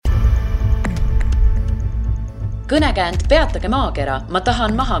Kõnekäänd Peatage maakera, ma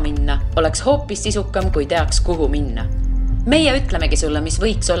tahan maha minna, oleks hoopis sisukam, kui teaks, kuhu minna. Meie ütlemegi sulle, mis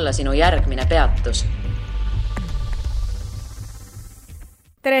võiks olla sinu järgmine peatus.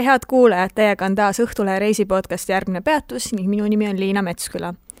 Tere head kuulajad, teiega on taas Õhtulehe reisipodcast Järgmine peatus ning minu nimi on Liina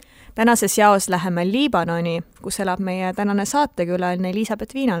Metsküla. Tänases jaos läheme Liibanoni, kus elab meie tänane saatekülaline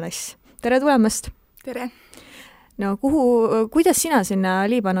Elisabeth Viinalass. Tere tulemast! Tere! No kuidas sina sinna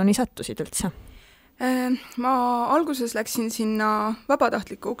Liibanoni sattusid üldse? Ma alguses läksin sinna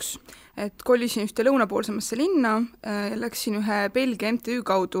vabatahtlikuks, et kolisin ühte lõunapoolsemasse linna, läksin ühe Belgia MTÜ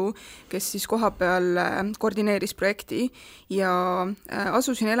kaudu, kes siis koha peal koordineeris projekti ja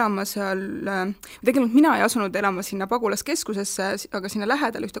asusin elama seal, tegelikult mina ei asunud elama sinna pagulaskeskusesse, aga sinna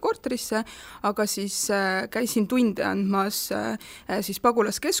lähedal ühte korterisse, aga siis käisin tunde andmas siis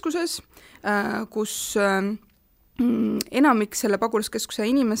pagulaskeskuses, kus enamik selle pagulaskeskuse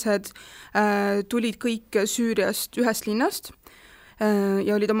inimesed tulid kõik Süüriast ühest linnast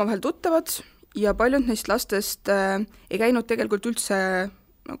ja olid omavahel tuttavad ja paljud neist lastest ei käinud tegelikult üldse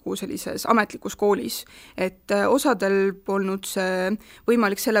nagu sellises ametlikus koolis, et osadel polnud see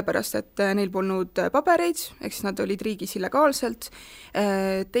võimalik sellepärast, et neil polnud pabereid, eks nad olid riigis illegaalselt,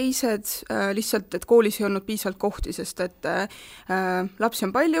 teised lihtsalt, et koolis ei olnud piisavalt kohti, sest et lapsi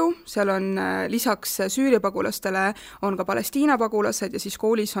on palju, seal on lisaks Süüria pagulastele on ka Palestiina pagulased ja siis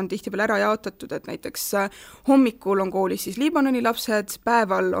koolis on tihtipeale ära jaotatud, et näiteks hommikul on koolis siis Liibanoni lapsed,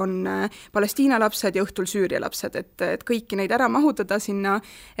 päeval on Palestiina lapsed ja õhtul Süüria lapsed, et kõiki neid ära mahutada sinna,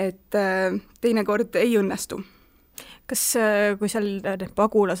 et teinekord ei õnnestu. Kas, kui seal need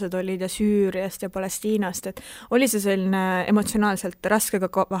pagulased olid ja Süüriast ja Palestiinast, et oli see selline emotsionaalselt raske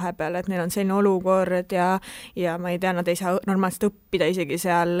ka vahepeal, et neil on selline olukord ja ma ei tea, nad ei saa normaalselt õppida isegi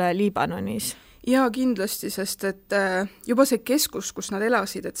seal Liibanonis? Jaa, kindlasti, sest et juba see keskus, kus nad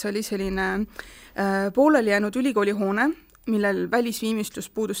elasid, et see oli selline pooleli jäänud ülikoolihoone, millel välisviimistlus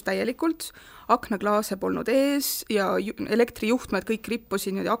puudus täielikult, aknaklaase polnud ees ja elektrijuhtmed kõik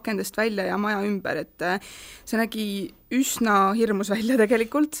rippusid akendest välja ja maja ümber, et see nägi üsna hirmus välja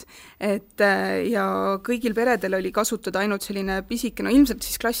tegelikult, et ja kõigil peredel oli kasutada ainult selline pisike, no ilmselt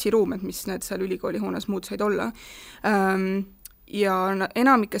siis klassiruum, et mis need seal ülikoolihoones muud said olla. Ja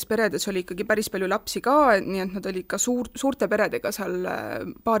enamikes peredes oli ikkagi päris palju lapsi ka, nii et nad olid ka suurte peredega seal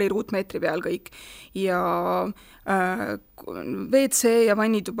paari ruutmeetri peal kõik ja WC ja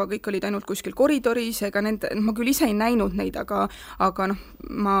vannituba kõik olid ainult kuskil koridoris, ega nende, ma küll ise ei näinud neid, aga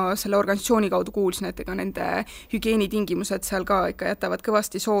ma selle organisatsiooni kaudu kuulsin, et ega nende hügieenitingimused seal ka ikka jätavad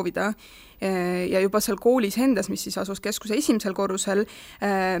kõvasti soovida. Ja juba seal koolis endas, mis siis asus keskuse esimesel korrusel,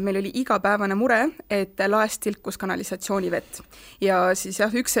 meil oli igapäevane mure, et laest tilkus kanalisatsioonivett. Ja siis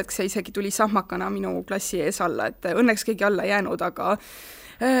üks hetk see isegi tuli sahmakana minu klassi ees alla, et õnneks keegi alla jäänud, aga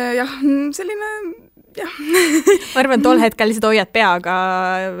jah, selline, jah. Ma arvan, tol hetkel lihtsalt hoiad peaga,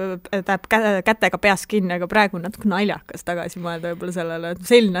 kätega peas kinni, aga praegu on natuke naljakas tagasi mõelda võib-olla sellele, et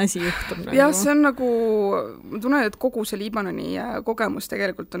selline asi juhtub. Jah, see on nagu, ma tunnen, et kogu see Liibanoni kogemus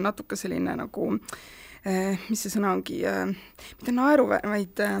tegelikult on natuke selline nagu, mis see sõna ongi, mitte naeru,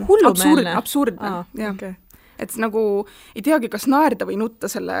 vaid absurdne. Jah. Okay. Et nagu ei teagi, kas naerda või nutta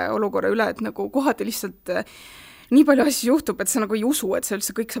selle olukorra üle, et nagu kohati lihtsalt nii palju asju juhtub, et sa nagu ei usu, et see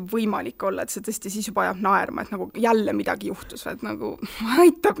üldse kõik saab võimalik olla, et see tõesti siis juba ajab naerma, et nagu jälle midagi juhtus, et nagu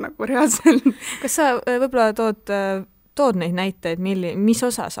aitab nagu reaalselt. Kas sa võib-olla tood neid näiteid, mis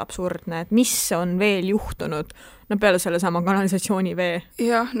osas absurdne, et mis on veel juhtunud peale selle sama kanalisatsiooni vee?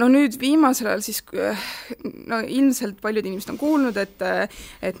 Jah, no nüüd viimasel ajal siis, no ilmselt paljud inimesed on kuulnud, et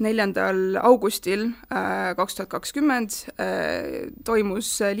 4. augustil 2020 toimus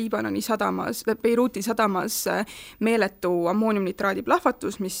Liibanoni sadamas, Beiruti sadamas meeletu ammooniumnitraadi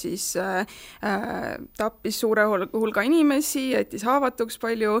plahvatus, mis siis tappis suure hulga inimesi, jättis haavatuks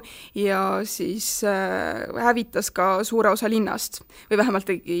palju ja siis hävitas ka suure osa linnast või vähemalt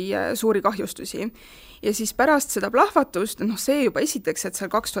tegi suuri kahjustusi. Ja siis pärast seda plahvatust, see juba esiteks, et seal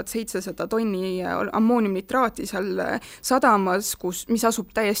 2700 tonni ammooniumnitraati seal sadamas, mis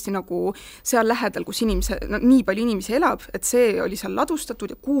asub täiesti nagu seal lähedal, kus nii palju inimesi elab, et see oli seal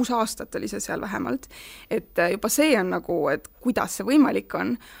ladustatud ja 6 aastat oli see seal vähemalt. Et juba see on nagu, et kuidas see võimalik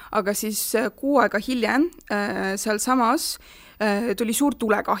on. Aga siis 6 aega hiljem seal samas tuli suur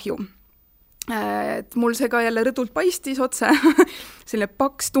tulekahju. Et mul see ka jälle rõdult paistis otse, selline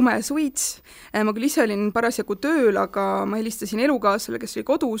paks tume suits. Ma küll ise olin parasjagu tööl, aga ma helistasin elukaaslasele, kes oli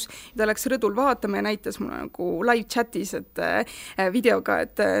kodus, ta läks rõdul vaatama ja näitas mulle nagu live chatis, et videoga,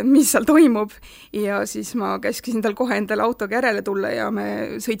 et mis seal toimub. Ja siis ma käskisin tal kohe endale autoga järele tulla ja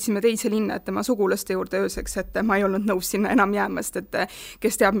me sõitsime teise linna, et tema sugulaste juurde ööseks, et ma ei olnud nõus sinna enam jäämast, et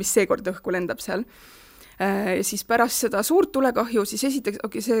kes teab, mis seekord õhku lendab seal. Ja siis pärast seda suurt tulekahju, siis esiteks,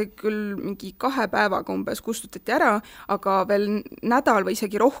 see küll mingi 2 päevaga umbes kustutati ära, aga veel nädal või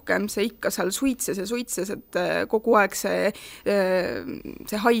isegi rohkem see ikka seal suitses, et kogu aeg see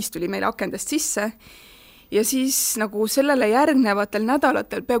hais tuli meile akendest sisse. Ja siis nagu sellele järgnevatel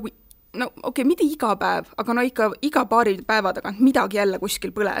nädalatel peaaegu mitte iga päev, aga ikka iga paari päeva tagant midagi jälle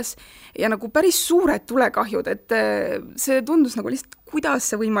kuskil põles. Ja nagu päris suured tulekahjud, et see tundus nagu lihtsalt, kuidas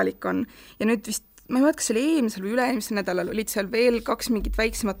see võimalik on. Ja nüüd vist, ma ei mäleta, kas see oli eelmisel või üle-eelmisel nädalal, olid seal veel 2 mingit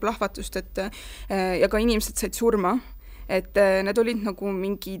väiksemat plahvatust, ja ka inimesed said surma. Et need olid nagu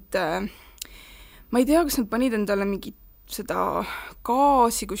mingid, ma ei tea, kas nad panid endale mingid seda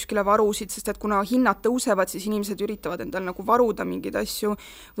gaasi kuskile varusid, sest et kuna hinnad tõusevad, siis inimesed üritavad endal nagu varuda mingeid asju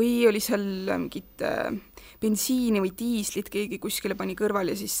või oli seal mingit bensiini või diislit, keegi kuskile pani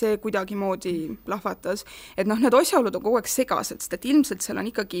kõrval ja siis see kuidagi moodi plahvatas. Et need asjaolud on kogu aeg segased, sest et ilmselt seal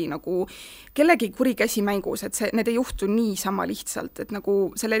on ikkagi nagu kellegi kuri käsi mängus, et need ei juhtu niisama lihtsalt, et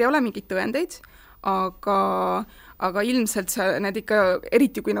nagu sellel ei ole mingeid tõendeid, aga ilmselt need ikka,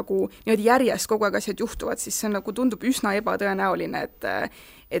 eriti kui nagu niimoodi järjest kogu aeg asjad juhtuvad, siis see nagu tundub üsna ebatõenäoline,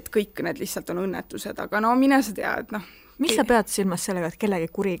 et kõik need lihtsalt on õnnetused, aga mine sa tea, et Mis sa pead silmas sellega, et kellegi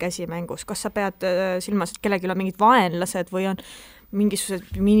kuri käsi mängus? Kas sa pead silmas, et kellegi on mingid vaenlased või on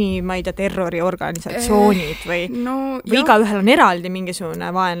mingisugused ma ei tea, terroriorganisatsioonid või igaühel on eraldi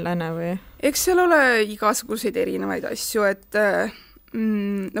mingisugune vaenlane või? Eks seal ole igasuguseid erinevaid asju, et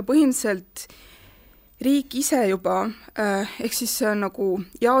põhimõtteliselt riik ise juba, ehk siis see on nagu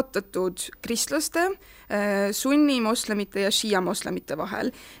jaotatud kristlaste, sunni-moslemite ja šiia-moslemite vahel,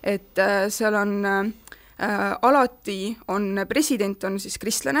 et seal on alati president on siis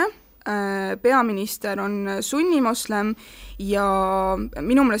kristlane, peaminister on sunni-moslem ja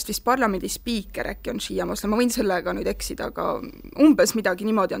minu meelest vist parlamendi spiiker äkki on šiia-moslem, ma võin sellega nüüd eksida, aga umbes midagi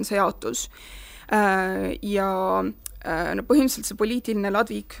niimoodi on see jaotus. Ja põhimõtteliselt see poliitiline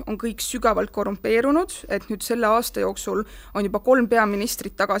ladvik on kõik sügavalt korrumpeerunud, et nüüd selle aasta jooksul on juba 3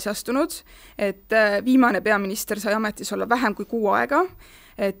 peaministrit tagasi astunud, et viimane peaminister sai ametis olla vähem kui 6 aega,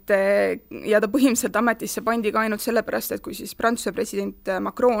 ja ta põhimõtteliselt ametisse pandi ka ainult sellepärast, et kui siis Prantsuse president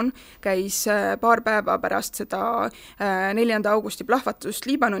Macron käis paar päeva pärast seda 4. augusti plahvatust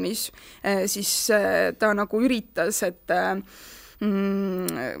Liibanonis, siis ta nagu üritas, et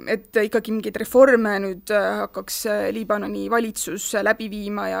ikkagi mingeid reforme nüüd hakkaks Liibanoni valitsus läbi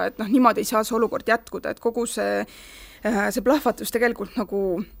viima ja et niimoodi ei saa see olukord jätkuda, et kogu see plahvatus tegelikult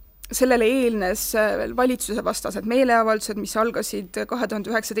nagu sellele eelnes valitsuse vastased meeleavaldused, mis algasid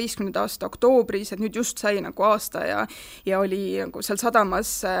 2019. aasta oktoobris, et nüüd just sai nagu aasta ja oli nagu seal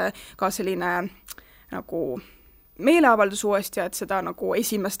sadamas ka selline nagu meeleavaldus uuesti, et seda nagu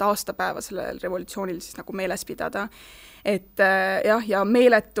esimest aastapäeva sellel revolutsioonil siis nagu meeles pidada. Et jah, ja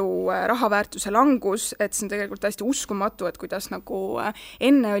meeletu rahaväärtuse langus, et see on tegelikult hästi uskumatu, et kuidas nagu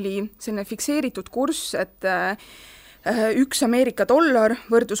enne oli selline fikseeritud kurss, et 1 Ameerika dollar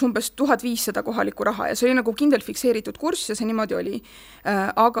võrdus umbes 1500 kohalikku raha ja see oli nagu kindel fikseeritud kurss ja see niimoodi oli.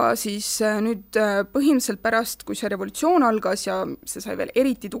 Aga siis nüüd põhimõtteliselt pärast, kui see revolutsioon algas ja see sai veel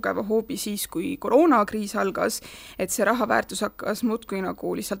eriti tugeva hoobi siis, kui koroonakriis algas, et see rahaväärtus hakkas muudkui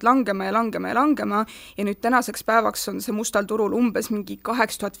nagu lihtsalt langema ja nüüd tänaseks päevaks on see mustal turul umbes mingi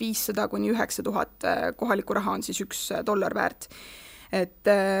 8500 kuni 9000 kohalikku raha on siis 1 dollar väärt. Et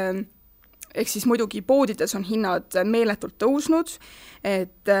ehk siis muidugi poodides on hinnad meeletult tõusnud,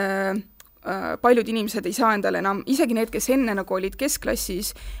 et paljud inimesed ei saa endale enam, isegi need, kes enne nagu olid keskklassis,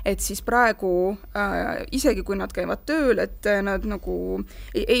 et siis praegu isegi kui nad käivad tööl, et nad nagu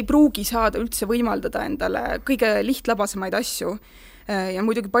ei pruugi saada üldse võimaldada endale kõige lihtlabasemaid asju. Ja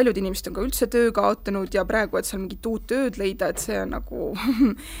muidugi paljud inimesed on ka üldse töö kaotanud ja praegu, et seal mingit uut tööd leida, et see on nagu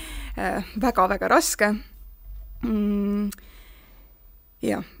väga-väga raske.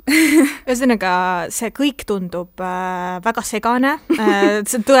 Jah. Ühesõnaga, see kõik tundub väga segane,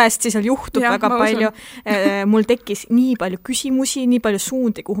 see tõesti seal juhtub väga palju. Mul tekkis nii palju küsimusi, nii palju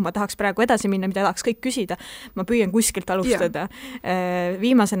suundi, kuhu ma tahaks praegu edasi minna, mida tahaks kõik küsida. Ma püüan kuskilt alustada.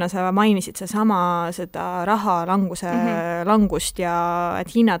 Viimasena sa mainisid seda raha langust ja et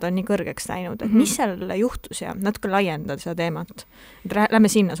hinnad on nii kõrgeks läinud. Et mis seal juhtus ja natuke laiendada seda teemat?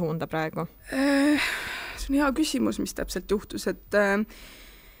 Lähme sinna suunda praegu. See on hea küsimus, mis täpselt juhtus, et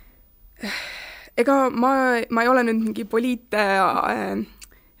ega ma ei ole nüüd mingi poliitika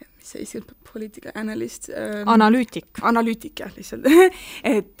analyst. Analüütik, jah, lihtsalt.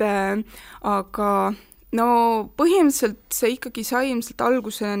 Et aga põhimõtteliselt see ikkagi sai ilmselt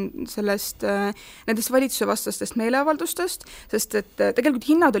alguse nendest valitsuse vastastest meeleavaldustest, sest et tegelikult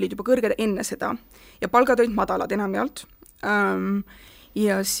hinnad olid juba kõrged enne seda ja palgad olid madalad enamjaolt.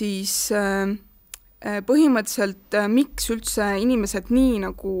 Ja siis põhimõtteliselt miks üldse inimesed nii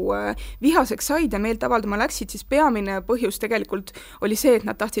nagu vihaseks said ja meelt avaldama läksid, siis peamine põhjus tegelikult oli see, et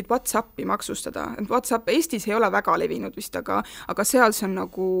nad tahtsid WhatsAppi maksustada. WhatsApp Eestis ei ole väga levinud vist, aga seal see on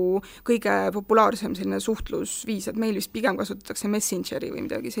nagu kõige populaarsem selline suhtlusviis, et meil vist pigem kasutatakse Messengeri või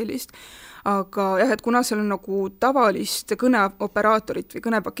midagi sellist. Aga jah, et kuna seal on nagu tavalist kõneoperaatorit või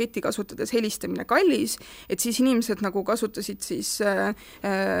kõnepaketti kasutades helistamine kallis, et siis inimesed nagu kasutasid siis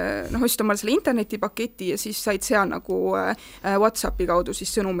ostsid omal selle internetipaketi ja siis said seal nagu WhatsAppi kaudu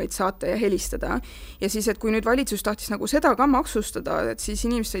siis sõnumeid saata ja helistada. Ja siis, et kui nüüd valitsus tahtis nagu seda ka maksustada, et siis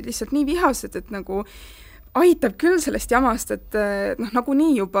inimesed said lihtsalt nii vihased, et nagu aitab küll sellest jamast, et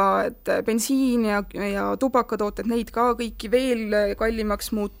nagunii juba, et bensiin ja tubakatooted, neid ka kõiki veel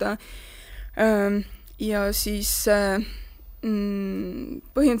kallimaks muuta. Ja siis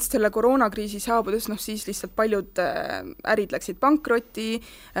põhimõtteliselt selle koroonakriisi saabudes, siis lihtsalt paljud ärid läksid pankrotti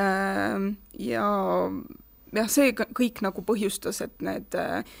ja see kõik nagu põhjustas, et need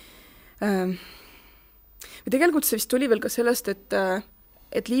või tegelikult see vist tuli veel ka sellest,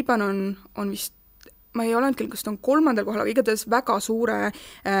 et Liibanon on vist, ma ei ole küll, kas ta on 3. kohal, aga igatahes väga suure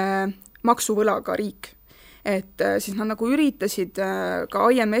maksuvõlaga riik. Et siis nad nagu üritasid ka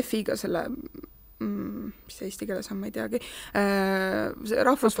IMF-iga selle mis see eesti keeles on, ma ei teagi,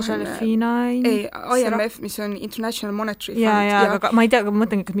 rahvusvaheline IMF, mis on International Monetary Fund. Aga ma ei tea, ma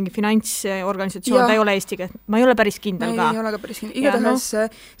mõtlen ikka mingi finantsorganisatsioon, ta ei ole eesti keeles, ma ei ole päris kindel ka. Ei ole ka päris kindel, igatahes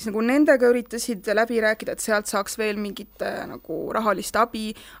siis nagu nendega üritasid läbi rääkida, et sealt saaks veel mingit nagu rahalist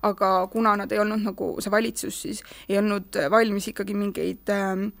abi, aga kuna nad ei olnud nagu, see valitsus siis ei olnud valmis ikkagi mingeid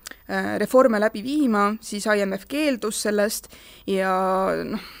reforme läbi viima, siis IMF keeldus sellest ja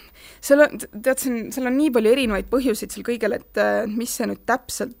seal on nii palju erinevaid põhjuseid seal kõigel, et mis see nüüd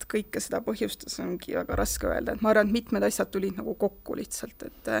täpselt kõike seda põhjustas, ongi väga raske öelda, et ma arvan, et mitmed asjad tulid nagu kokku lihtsalt,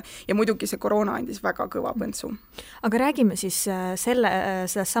 et ja muidugi see koroona andis väga kõva põntsu. Aga räägime siis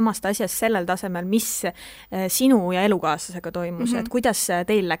sellest samast asjast sellel tasemel, mis sinu ja elukaaslasega toimus, et kuidas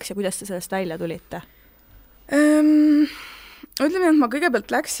teil läks ja kuidas te sellest välja tulite? Ütleme, et ma kõigepealt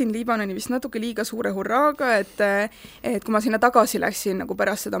läksin Liibanoni vist natuke liiga suure hurraaga, et kui ma sinna tagasi läksin nagu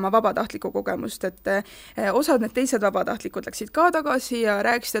pärast seda oma vabatahtlikku kogemust, et osad need teised vabatahtlikud läksid ka tagasi ja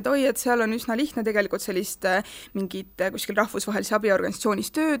rääkisid, et oi, et seal on üsna lihtne tegelikult sellist mingit kuskil rahvusvahelise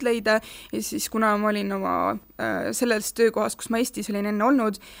abiorganisatsioonis tööd leida ja siis kuna ma olin oma selles töökohas, kus ma Eestis olin enne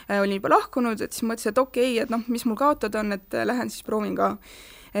olnud, olin juba lahkunud, et siis mõtlesin, et okei, et mis mul kaotada on, et lähen siis proovin ka.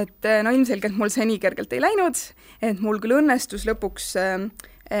 Et ilmselgelt mul see nii kergelt ei läinud, et mul küll õnnestus lõpuks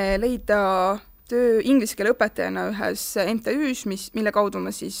leida töö inglise keele õpetajana ühes MTÜs, mille kaudu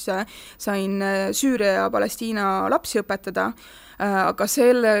ma siis sain Süüria ja Palestiina lapsi õpetada, aga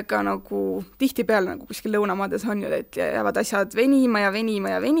sellega nagu tihtipeale nagu kuskil lõunamaades on ju, et jäävad asjad venima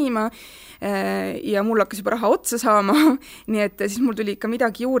ja mul hakkas juba raha otsa saama, nii et siis mul tuli ikka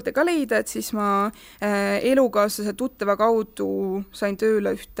midagi juurde ka leida, et siis ma elukaaslase tuttava kaudu sain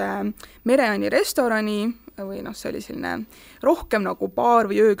tööle ühte Mereani restorani, või see oli selline rohkem nagu baar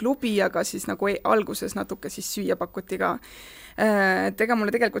või ööklubi, aga siis nagu alguses natuke siis süüa pakuti ka. Et ega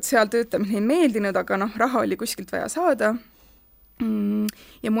mulle tegelikult seal töötamine ei meeldinud, aga raha oli kuskilt vaja saada.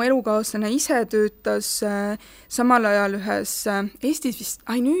 Ja mu elukaaslane ise töötas samal ajal ühes Eestis vist,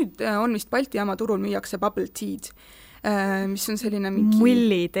 nüüd on vist Balti jaama turul müüakse bubble tea'd, mis on selline mingi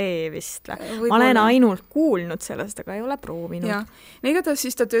mullitee vist. Ma olen ainult kuulnud sellest, aga ei ole proovinud. Ja igatahes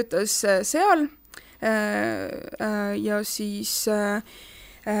siis ta töötas seal ja siis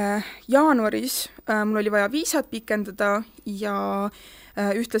jaanuaris mul oli vaja viisat pikendada ja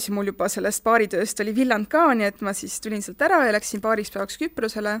ühtlasi mul juba sellest baaritööst oli villand ka, nii et ma siis tulin sealt ära ja läksin paariks päevaks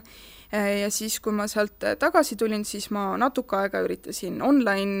Küprosele ja siis, kui ma sealt tagasi tulin, siis ma natuke aega üritasin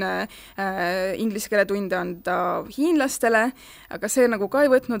online inglise keele tunde anda hiinlastele, aga see nagu ka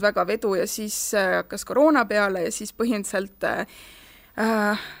ei võtnud väga vedu ja siis hakkas koroona peale ja siis põhimõtteliselt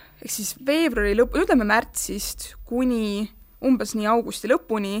ehk siis veebruari lõpu, ütleme märtsist kuni umbes nii augusti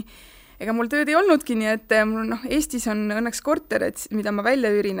lõpuni, ega mul tööd ei olnudki, nii et mul Eestis on õnneks korter, mida ma välja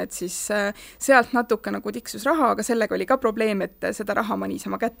üürin, et siis sealt natuke nagu tiksus raha, aga sellega oli ka probleem, et seda raha ma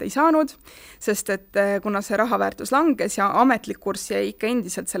niisama kätte ei saanud, sest et kuna see rahaväärtus langes ja ametlik kurss jäi ikka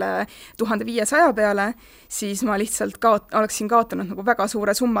endiselt selle 1500 peale, siis ma lihtsalt oleksin kaotanud nagu väga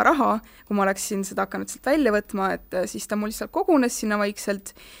suure summa raha, kui ma oleksin seda hakanud sealt välja võtma, et siis ta mul lihtsalt kogunes sinna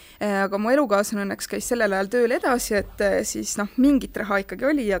vaikselt, aga mu elukaaslane õnneks käis sellel ajal tööl edasi, et siis mingit raha ikkagi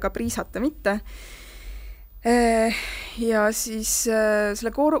oli, aga priisata mitte. Ja siis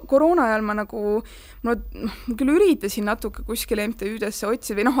selle koroona ajal ma küll üritasin natuke kuskile MTÜ-desse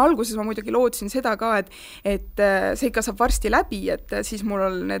otsida või alguses ma muidugi lootsin seda ka, et see ikka saab varsti läbi, et siis mul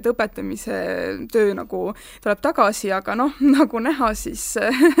on need õpetamise töö tuleb tagasi, aga nagu näha, siis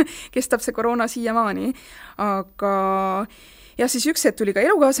kestab see koroona siiamaani. Aga ja siis üks hetk tuli ka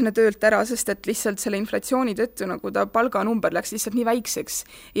elukaaslane töölt ära, sest et lihtsalt selle inflatsiooni tõttu ta palganumber läks lihtsalt nii väikseks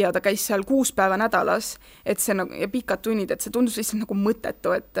ja ta käis seal 6 päeva nädalas, et see ja pikad tunnid, et see tundus lihtsalt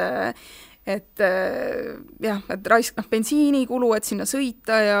mõttetu, et bensiinikulu, et sinna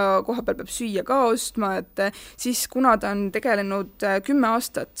sõita ja koha peal peab süüa ka ostma, et siis kuna ta on tegelenud 10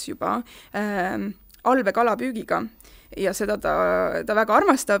 aastat juba allveekalapüügiga, ja seda ta väga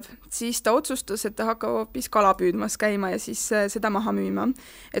armastab, siis ta otsustas, et ta hakkab hoopis kala püüdmas käima ja siis seda maha müüma.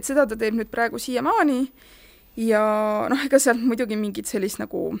 Et seda ta teeb nüüd praegu siiamaani ja ega sealt muidugi mingit sellist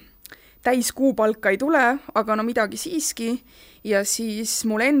täiskuupalka ei tule, aga midagi siiski. Ja siis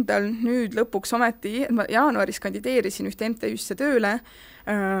mul endal nüüd lõpuks ometi, ma jaanuaris kandideerisin ühte MTÜ-sse tööle,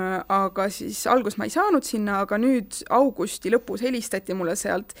 aga siis algus ma ei saanud sinna, aga nüüd augusti lõpus helistati mulle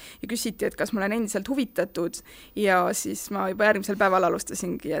sealt ja küsiti, et kas ma olen endiselt huvitatud ja siis ma juba järgmisel päeval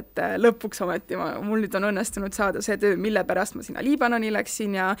alustasingi, et lõpuks ometi mul nüüd on õnnestunud saada see töö, mille pärast ma sinna Liibanoni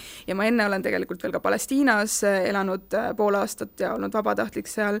läksin ja ma enne olen tegelikult veel ka Palestiinas elanud pool aastat ja olnud vabatahtlik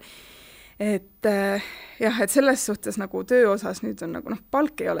seal. Et et selles suhtes töö osas nüüd on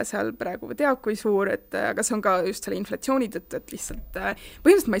palk ei ole seal praegu teab kui suur, aga see on ka just selle inflatsiooni tõttu, et lihtsalt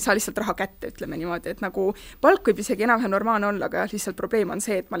põhimõtteliselt ma ei saa lihtsalt raha kätte, ütleme niimoodi, et palk võib isegi enam-vähem normaalne olla, aga lihtsalt probleem on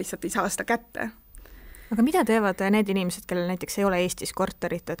see, et ma lihtsalt ei saa seda kätte. Aga mida teevad need inimesed, kellel näiteks ei ole Eestis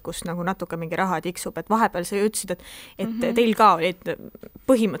korterit, et kus natuke mingi raha tiksub, et vahepeal sa ütlesid, et teil ka olid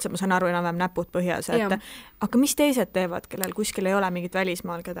põhimõtteliselt, ma saan aru, enam-vähem näpud põhjas, et aga mis teised teevad, kellel kuskil ei ole mingit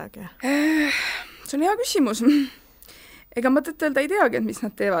välismaal kedagi? See on hea küsimus. Ega ma tõtt-öelda ei teagi, et mis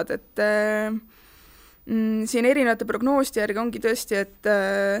nad teevad, et siin erinevate prognooside järgi ongi tõesti,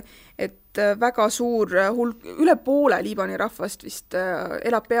 et väga suur hulk, üle poole Liibani rahvast vist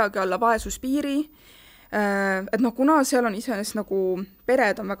elab peagi alla vaesuspiiri, et kuna seal on iseenesest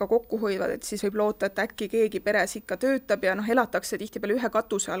pered on väga kokkuhoidvad, et siis võib loota, et äkki keegi peres ikka töötab ja elatakse tihtipeale ühe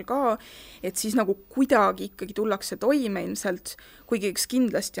katuse all ka, et siis kuidagi ikkagi tullakse toime ilmselt, kuigi eks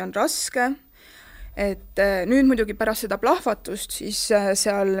kindlasti on raske. Et nüüd muidugi pärast seda plahvatust siis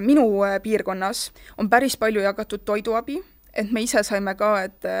seal minu piirkonnas on päris palju jagatud toiduabi, et me ise saime ka,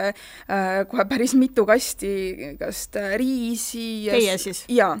 et kohe päris mitu kasti riisi. Teie siis?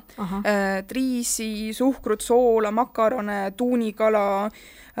 Jaa, riisi, suhkrut, soola, makarone, tuunikala,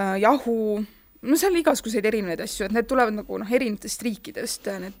 jahu, seal igasuguseid erinevaid asju, et need tulevad erinevatest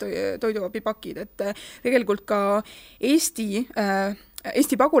riikidest, need toiduabipakid, et tegelikult ka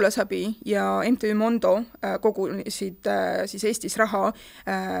Eesti pagulasabi ja MTÜ Mondo kogunesid siis Eestis raha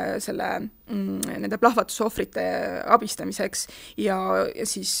nende plahvatusohvrite abistamiseks ja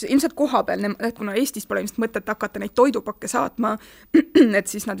siis ilmselt koha peal, et kuna Eestis pole ilmselt mõtet hakata neid toidupakke saatma, et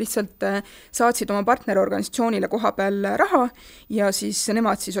siis nad lihtsalt saatsid oma partnerorganisatsioonile koha peal raha ja siis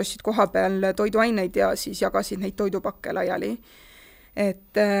nemad siis ostsid koha peal toiduaineid ja siis jagasid neid toidupakke laiali.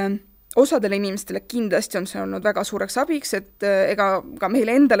 Et osadele inimestele kindlasti on see olnud väga suureks abiks, et ega ka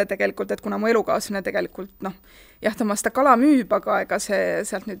meile endale tegelikult, et kuna mu elukaaslane tegelikult, ta oma seda kala müüb, aga ega see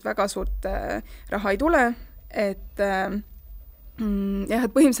sealt nüüd väga suurt raha ei tule, et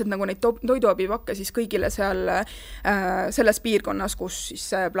et põhimõtteliselt neid toiduabipakke siis kõigile seal selles piirkonnas, kus siis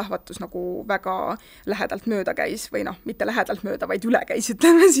plahvatus väga lähedalt mööda käis või mitte lähedalt mööda, vaid üle käis,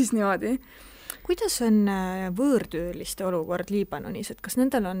 ütleme siis niimoodi. Kuidas on võõrtööliste olukord Liibanonis, et kas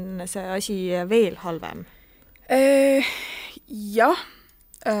nendel on see asi veel halvem? Jah,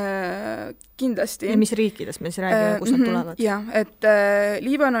 kindlasti. Ja mis riikides me siis räägime, kus nad tulevad? Jah, et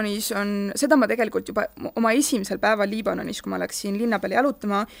Liibanonis on, seda ma tegelikult juba oma esimesel päeval Liibanonis, kui ma läksin linna peale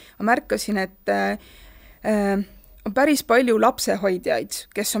jalutama, ma märkasin, et on päris palju lapsehoidjaid,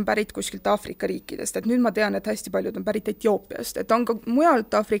 kes on pärit kuskilt Aafrika riikidest, et nüüd ma tean, et hästi paljud on pärit Etioopiast, et on ka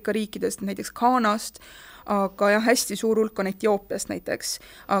mujalt Aafrika riikidest, näiteks Ghanast, aga jah, hästi suur hulk on Etioopiast näiteks,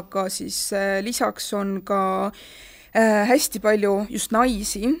 aga siis lisaks on ka hästi palju just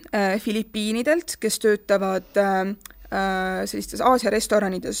naisi Filipiinidelt, kes töötavad sellistes Aasia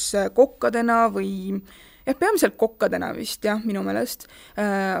restoranides kokkadena või peamiselt kokkadena vist, minu meelest,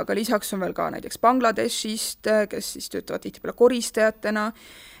 aga lisaks on veel ka näiteks Bangladeshist, kes siis töötavad tihtipeale koristajatena,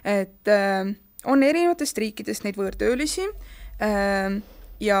 et on erinevatest riikidest neid võõrtöölisi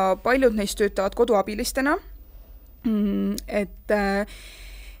ja paljud neist töötavad koduabilistena, et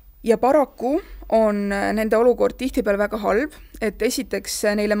ja paraku on nende olukord tihtipeale väga halb, et esiteks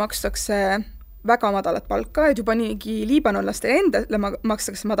neile makstakse väga madalat palka, et juba niigi liibanonlastele endale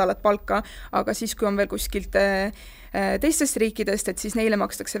makstakse madalat palka, aga siis, kui on veel kuskilt teistest riikidest, et siis neile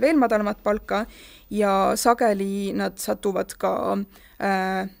makstakse veel madalamat palka ja sageli nad satuvad ka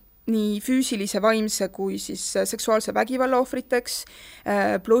nii füüsilise, vaimse kui siis seksuaalse vägivalla ohvriteks,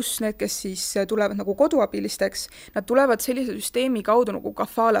 pluss need, kes siis tulevad nagu koduabilisteks, nad tulevad sellise süsteemi kaudu nagu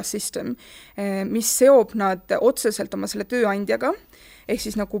kafala system, mis seob nad otseselt oma selle tööandjaga, ehk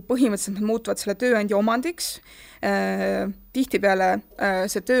siis nagu põhimõtteliselt nad muutuvad selle tööandja omandiks. Tihtipeale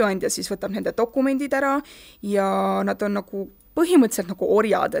see tööandja siis võtab nende dokumendid ära ja nad on nagu põhimõtteliselt nagu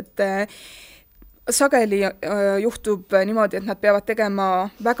orjad, et sageli juhtub niimoodi, et nad peavad tegema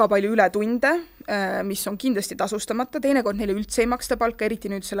väga palju ületunde, mis on kindlasti tasustamata, teinekord neile üldse ei maksta palka,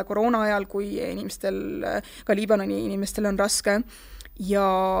 eriti nüüd selle koroona ajal, kui inimestel, ka Liibanoni inimestel on raske.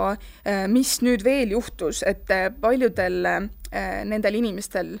 Ja mis nüüd veel juhtus, et paljudel nendel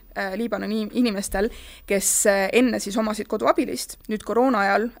inimestel, Liibanoni inimestel, kes enne siis omasid koduabilist, nüüd koroona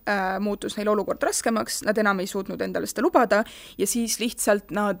ajal muutus neil olukord raskemaks, nad enam ei suutnud endale seda lubada ja siis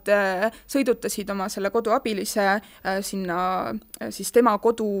lihtsalt nad sõidutasid oma selle koduabilise sinna siis tema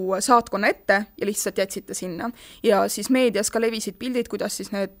kodu saatkonna ette ja lihtsalt jätsid ta sinna. Ja siis meedias ka levisid pildid, kuidas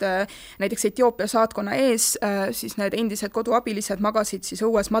siis need näiteks Etioopia saatkonna ees siis need endised koduabilised magasid siis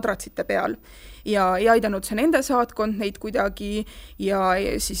õues madratsite peal ja ei aidanud see nende saatkond neid kuidagi ja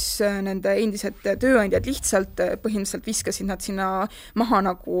siis nende endised tööandjad lihtsalt põhimõtteliselt viskasid nad sinna maha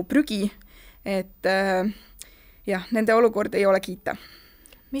nagu prügi, et jah, nende olukord ei ole kiita.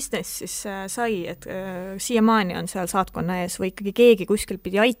 Mis neist siis sai, et siiamaani on seal saatkonna ees või ikkagi keegi kuskil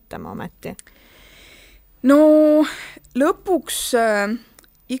pidi aitama ometi? No lõpuks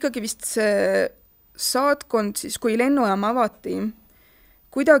ikkagi vist see saatkond siis, kui lennujaam avati,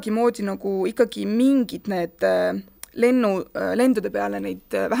 kuidagi moodi nagu ikkagi mingid need lendude peale neid,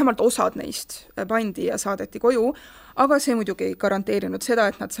 vähemalt osad neist pandi ja saadeti koju, aga see muidugi ei garanteerinud seda,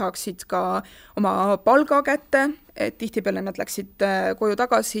 et nad saaksid ka oma palga kätte, et tihtipeale nad läksid koju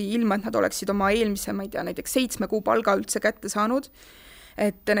tagasi ilma, et nad oleksid oma eelmise, ma ei tea, näiteks 7 kuu palga üldse kätte saanud.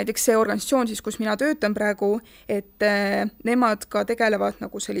 Et näiteks see organisatsioon siis, kus mina töötan praegu, et nemad ka tegelevad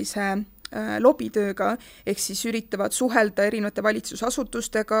nagu sellise lobitööga, ehk siis üritavad suhelda erinevate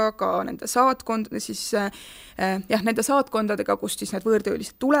valitsusasutustega, ka nende nende saatkondadega, kust siis need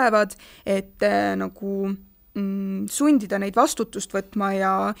võõrtöölised tulevad, et nagu sundida neid vastutust võtma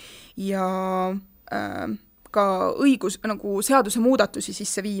ja ka nagu seaduse muudatusi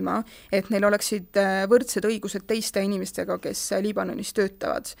sisse viima, et neil oleksid võrdsed õigused teiste inimestega, kes Liibanonis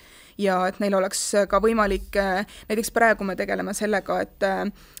töötavad. Ja et neil oleks ka võimalik, näiteks praegu me tegeleme sellega, et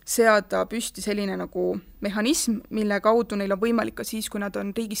seada püsti selline nagu mehhanism, mille kaudu neil on võimalik ka siis, kui nad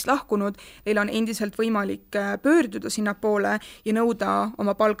on riigist lahkunud, neil on endiselt võimalik pöörduda sinnapoole ja nõuda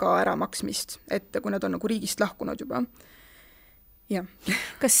oma palga äramaksmist, et kui nad on nagu riigist lahkunud juba. Ja.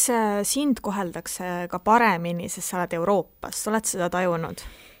 Kas sind koheldakse ka paremini, sest sa oled Euroopas, oled seda tajunud?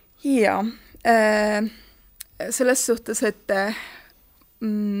 Jaa, selles suhtes, et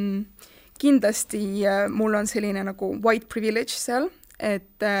kindlasti mul on selline nagu white privilege seal,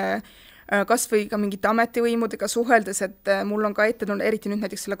 et kas või ka mingite ametivõimudega suheldes, et mul on ka ette tulnud, eriti nüüd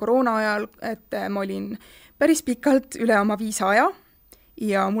näiteks selle koroona ajal, et ma olin päris pikalt üle oma viisa aja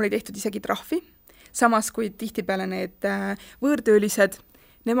ja mul ei tehtud isegi trahvi. Samas kui tihtipeale need võõrtöölised,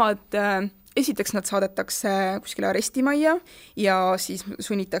 nemad esiteks nad saadetakse kuskile arestimajja ja siis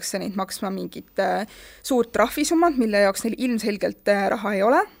sunnitakse neid maksma mingit suurt trahvisummat, mille jaoks neil ilmselgelt raha ei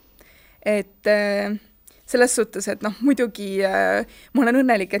ole. Et selles suhtes, et muidugi ma olen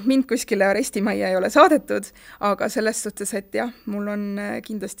õnnelik, et mind kuskile arestimajja ei ole saadetud, aga selles suhtes, et jah, mul on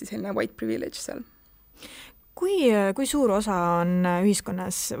kindlasti selline white privilege seal. Kui suur osa on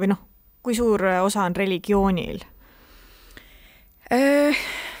ühiskonnas või kui suur osa on religioonil?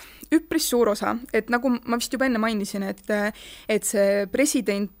 Üpris suur osa, et nagu ma vist juba enne mainisin, et see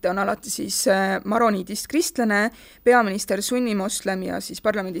president on alati siis maroniidist kristlane, peaminister sunnimoslem ja siis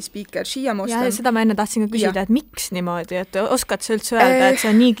parlamendi spiiker šiiamoslem. Ja seda ma enne tahtsin ka küsida, et miks niimoodi, et oskad sa üldse öelda, et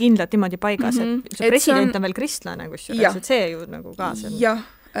see on nii kindlalt niimoodi paigas, et see president on veel kristlane, kusjuures, et see ju nagu ka see. Jah,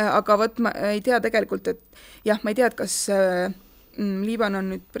 aga ma ei tea tegelikult, et jah, ma ei tea, et kas Liibanon on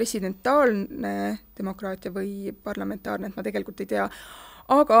nüüd presidentaalne demokraatia või parlamentaarne, et ma tegelikult ei tea,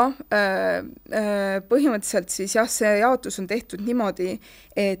 aga põhimõtteliselt siis jah, see jaotus on tehtud niimoodi,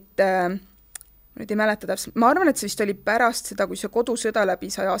 et nüüd ei mäleta täpselt, ma arvan, et see vist oli pärast seda, kui see kodusõda läbi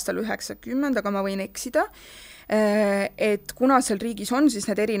sai aastal 90, aga ma võin eksida, et kuna seal riigis on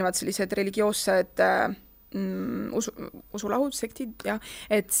siis need erinevad sellised religioossed usulahud, sektid, jah,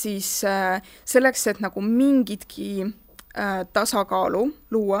 et siis selleks, et nagu mingitki tasakaalu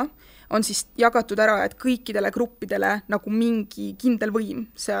luua, on siis jagatud ära, et kõikidele gruppidele nagu mingi kindel võim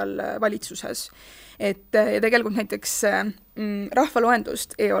seal valitsuses. Ja tegelikult näiteks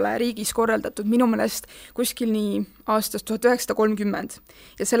rahvaloendust ei ole riigis korraldatud minu meelest kuskil nii aastast 1930.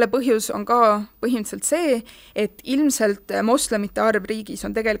 Ja selle põhjus on ka põhimõtteliselt see, et ilmselt moslemite arv riigis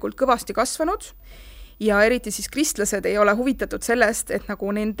on tegelikult kõvasti kasvanud ja eriti siis kristlased ei ole huvitatud sellest, et nagu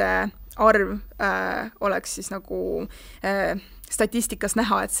nende arv oleks siis nagu statistikas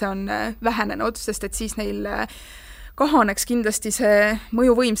näha, et see on vähenenud, sest et siis neil kahaneks kindlasti see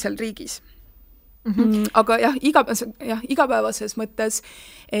mõjuvõim seal riigis. Aga jah, igapäevases mõttes,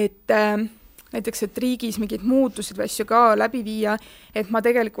 et näiteks, et riigis mingid muutused või asju ka läbi viia, et ma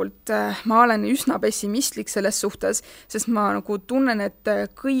tegelikult, ma olen üsna pessimistlik selles suhtes, sest ma nagu tunnen, et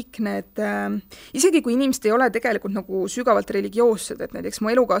kõik need, isegi kui inimesed ei ole tegelikult nagu sügavalt religioossed, et näiteks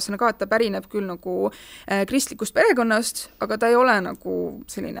mu elukaaslane ka, et ta pärineb küll nagu kristlikust perekonnast, aga ta ei ole nagu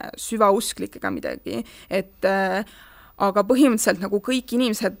selline süvausklik ega midagi, et aga põhimõtteliselt nagu kõik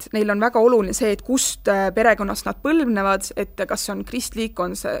inimesed, neil on väga oluline see, et kust perekonnast nad põlvnevad, et kas on kristlik,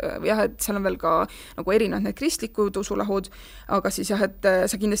 on see, jah, et seal on veel ka nagu erinevad need kristlikud usulahud, aga siis jah, et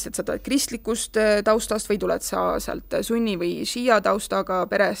sa kindlasti, et sa tuled kristlikust taustast või tuled sa sealt sunni või šiia taustaga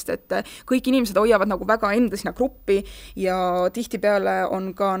perest, et kõik inimesed hoiavad nagu väga enda sinna gruppi ja tihtipeale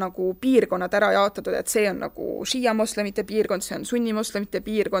on ka nagu piirkonnad ära jaotatud, et see on nagu šiia moslemite piirkond, see on sunni moslemite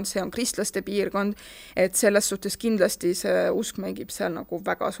piirkond, see on kristlaste piirkond, et selles suhtes kindlasti see usk mängib seal nagu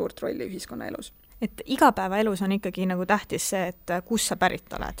väga suurt rolli ühiskonnaelus. Et igapäevaelus on ikkagi nagu tähtis see, et kus sa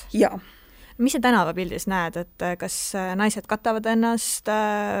pärit oled? Jaa. Mis sa tänavapildis näed, et kas naised katavad ennast,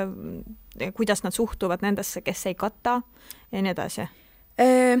 kuidas nad suhtuvad nendesse, kes ei kata ja nii edasi?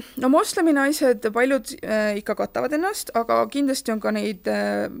 No moslemi naised paljud ikka katavad ennast, aga kindlasti on ka neid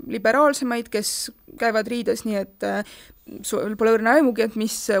liberaalsemaid, kes käivad riides nii, et sul pole õrna aimugi, et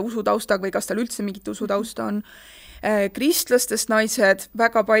mis usutaustaga või kas tal üldse mingit usutausta on. Kristlastest naised,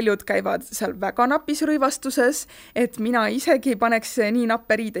 väga paljud käivad seal väga napis rõivastuses, et mina isegi paneks nii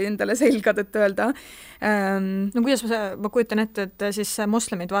nappe riide endale selga, et öelda. No kuidas ma kujutan ette, et siis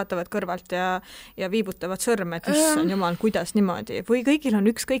moslemid vaatavad kõrvalt ja viibutavad sõrme, et issand jumal, kuidas niimoodi? Või kõigil on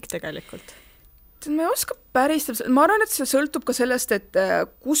ükskõik tegelikult? Ma ei oska päris, ma arvan, et see sõltub ka sellest, et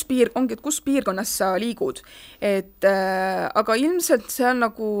kus piirkonnas sa liigud. Aga ilmselt see on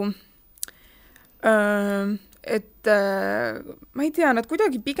nagu et ma ei tea, nad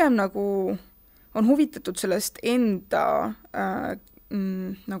kuidagi pigem nagu on huvitatud sellest enda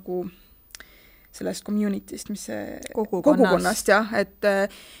nagu sellest community'st, mis see kogukonnast, jah,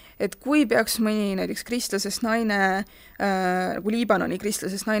 et kui peaks mõni näiteks kristlasest naine, nagu Liibanoni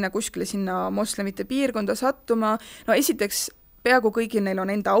kristlasest naine kuskile sinna moslemite piirkonda sattuma, no esiteks peaaegu kõigil neil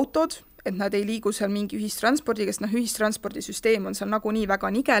on enda autod, et nad ei liigu seal mingi ühistranspordiga, sest ühistranspordisüsteem on seal nagunii väga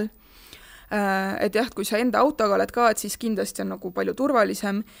nigel. Et jah, kui sa enda autoga oled ka, et siis kindlasti on nagu palju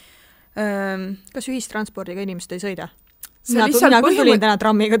turvalisem. Kas ühistranspordiga inimesed ei sõida? Mina küll tulin täna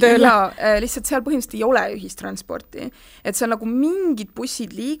trammiga tööle. Jaa, lihtsalt seal põhimõtteliselt ei ole ühistransporti. Et seal nagu mingid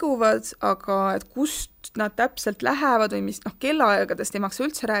bussid liiguvad, aga et kust nad täpselt lähevad või mis, kellaaegadest ei maksa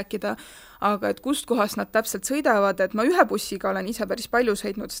üldse rääkida, aga et kust kohast nad täpselt sõidavad, et ma ühe bussiga olen ise päris palju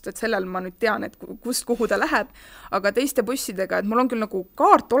sõitnud, sest et sellel ma nüüd tean, et kust kuhu ta läheb, aga teiste bussidega, et mul on küll nagu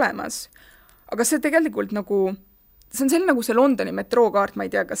kaart olemas, aga see tegelikult nagu, see on selline nagu see Londoni metrookaart, ma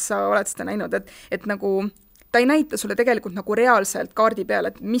ei tea, kas sa oled seda näinud, et nagu ta ei näita sulle tegelikult nagu reaalselt kaardi peal,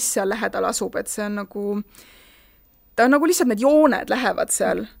 et mis seal lähedal asub, et see on nagu, ta on nagu lihtsalt need jooned lähevad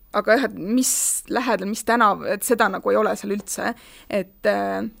seal, aga jah, et mis lähedal, mis tänav, et seda nagu ei ole seal üldse, et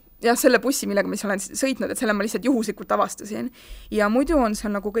jah, selle bussi, millega ma olen sõitnud, et selle ma lihtsalt juhuslikult avastasin. Ja muidu on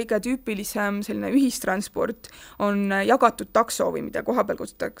seal nagu kõige tüüpilisem selline ühistransport, on jagatud takso või mida koha peal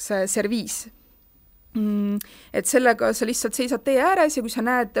kutsutakse serviis. Et sellega sa lihtsalt seisad tee ääres ja kui sa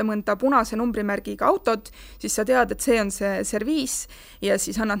näed mõnda punase numbrimärgiga autot, siis sa tead, et see on see serviis ja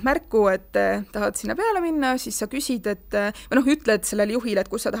siis annad märku, et tahad sinna peale minna, siis sa küsid, või ütled sellele juhile,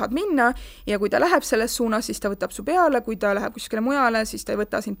 et kus sa tahad minna ja kui ta läheb selles suunas, siis ta võtab su peale, kui ta läheb kuskile mujale, siis ta ei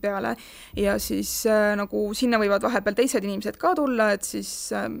võta sind peale ja siis nagu sinna võivad vahepeal teised inimesed ka tulla, et siis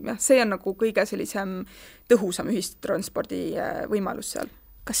jah, see on nagu kõige sellisem tõhusam ühistranspordi võimalus seal.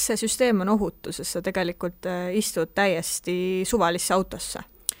 Kas see süsteem on ohutu, sest sa tegelikult istud täiesti suvalisse autosse?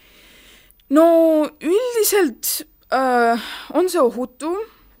 No üldiselt on see ohutu,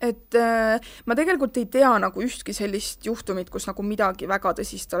 et ma tegelikult ei tea nagu ühtki sellist juhtumit, kus nagu midagi väga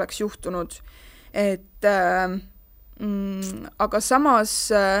tõsist oleks juhtunud, et aga samas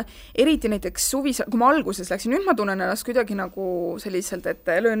eriti näiteks suvis, kui ma alguses läksin, nüüd ma tunnen ennast kuidagi nagu selliselt,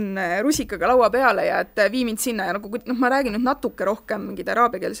 et löön rusikaga laua peale ja et vii mind sinna ja nagu, ma räägin nüüd natuke rohkem mingeid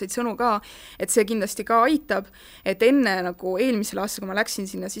araabiakeelseid sõnu ka, et see kindlasti ka aitab, et enne nagu eelmisel aastal, kui ma läksin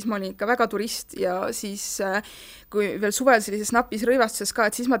sinna, siis ma olin ikka väga turist ja siis kui veel suvel sellises napis rõivastuses ka,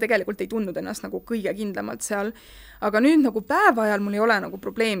 et siis ma tegelikult ei tundnud ennast nagu kõige kindlamalt seal. Aga nüüd nagu päeva ajal mul ei ole nagu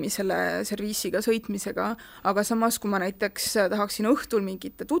probleemi selle serviisiga sõitmisega, aga samas, kui ma näiteks tahaksin õhtul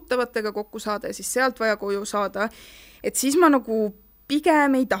mingite tuttavatega kokku saada ja siis sealt vaja koju saada, et siis ma nagu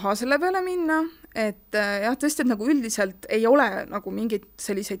pigem ei taha selle peale minna, et jah, tõesti, et nagu üldiselt ei ole nagu mingeid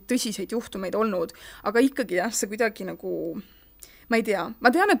selliseid tõsiseid juhtumeid olnud, aga ikkagi jah, see kuidagi nagu ma ei tea, ma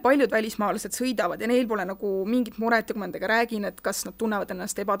tean, et paljud välismaalased sõidavad ja neil pole nagu mingit muret ja kui ma nendega räägin, et kas nad tunnevad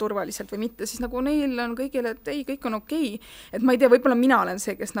ennast ebaturvaliselt või mitte, siis nagu neil on kõigile, et ei, kõik on okei. Et ma ei tea, võib-olla mina olen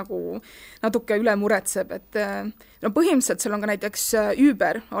see, kes nagu natuke üle muretseb, et no põhimõtteliselt seal on ka näiteks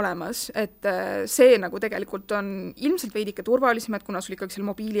Uber olemas, et see nagu tegelikult on ilmselt veidike turvalisem, et kuna sul ikkagi seal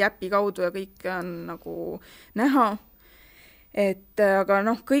mobiiliäpi kaudu ja kõik on nagu näha, et aga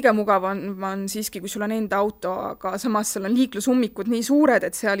noh, kõige mugavam on siiski, kui sul on enda auto, aga samas seal on liiklusummikud nii suured,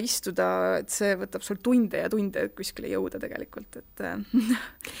 et seal istuda, et see võtab sul tunde ja tunde kuskile jõuda tegelikult, et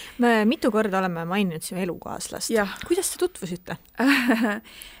me mitu korda oleme maininud sinu elukaaslast. Kuidas te tutvusite?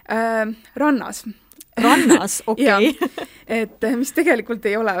 Rannas. Rannas, okei. Et mis tegelikult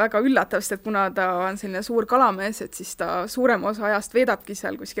ei ole väga üllatav, sest et kuna ta on selline suur kalamees, et siis ta suurem osa ajast veedabki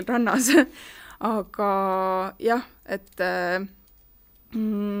seal kuskil rannas. Aga jah, et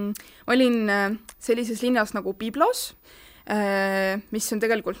olin sellises linnas nagu Byblos, mis on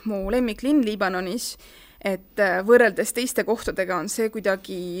tegelikult mu lemmiklinn Liibanonis, et võrreldes teiste kohtadega on see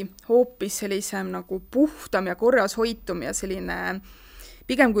kuidagi hoopis sellisem nagu puhtam ja korras hoitum ja selline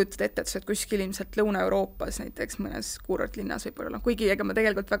pigem kujutad ette, et sa oled kuskil ilmselt Lõuna-Euroopas, näiteks mõnes kuurortlinnas võib-olla, kuigi ega ma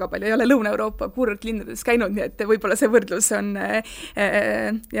tegelikult väga palju ei ole Lõuna-Euroopa kuurortlinnades käinud, nii et võib-olla see võrdlus on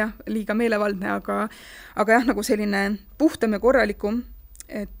jah, liiga meelevaldne, aga jah, nagu selline puhtam ja korralikum,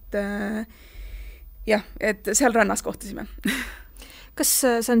 et jah, et seal rannas kohtusime. Kas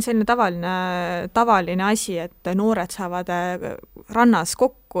see on selline tavaline asi, et noored saavad rannas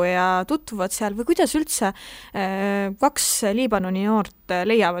kokku ja tutvuvad seal või kuidas üldse kaks Liibanoni noort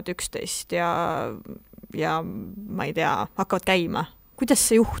leiavad üksteist ja ma ei tea, hakkavad käima? Kuidas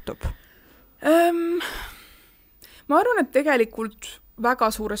see juhtub? Ma arvan, et tegelikult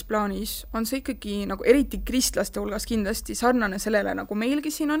väga suures plaanis on see ikkagi nagu eriti kristlaste hulgas kindlasti sarnane sellele, nagu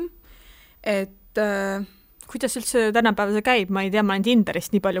meilgi siin on, et kuidas üldse tänapäeval see käib? Ma ei tea, ma olen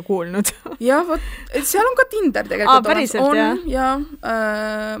Tinderist nii palju kuulnud. Jah, vot, seal on ka Tinder tegelikult. Päriselt, jah.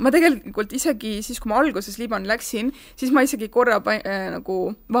 Ma tegelikult isegi siis, kui ma alguses Liibani läksin, siis ma isegi korra nagu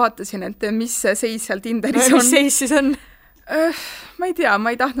vaatasin, et mis seis seal Tinderis on. Mis seis siis on? Ma ei tea,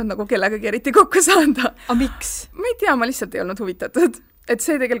 ma ei tahtnud nagu kellegagi eriti kokku saada. A miks? Ma ei tea, ma lihtsalt ei olnud huvitatud. Et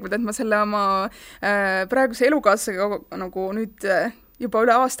see tegelikult, et ma selle oma praeguse elukaaslasega nagu nüüd juba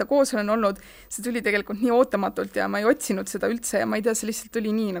üle aasta koos olen olnud, see tuli tegelikult nii ootamatult ja ma ei otsinud seda üldse ja ma ei tea, see lihtsalt tuli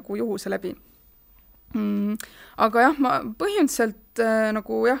nii nagu juhuse läbi. Aga jah, ma põhimõtteliselt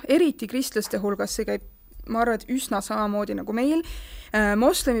nagu jah, eriti kristlaste hulgas see käib, ma arvan, et üsna samamoodi nagu meil.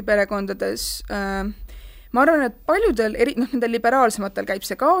 Moslemi perekondades ma arvan, et paljudel, nendel liberaalsematel käib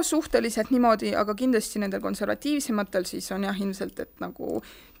see ka suhteliselt niimoodi, aga kindlasti nendel konservatiivsematel siis on jah ilmselt, et nagu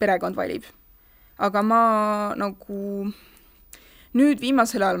perekond valib. Aga ma nagu nüüd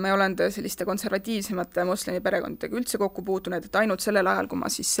viimasel ajal ma olen selliste konservatiivsemate moslemi perekondadega üldse kokku puutunud, et ainult sellel ajal, kui ma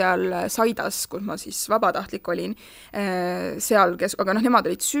siis seal Saidas, kus ma siis vabatahtlik olin, seal, aga nemad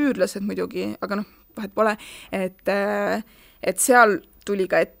olid süürlased muidugi, aga vahet pole, et seal tuli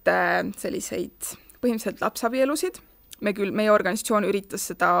ka ette selliseid põhimõtteliselt lapsabielusid. Meie organisatsioon üritas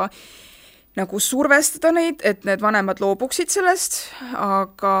seda nagu survestada neid, et need vanemad loobuksid sellest,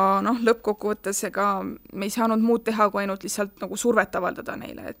 aga lõppkokkuvõttes ega me ei saanud muud teha, kui ainult lihtsalt nagu survet avaldada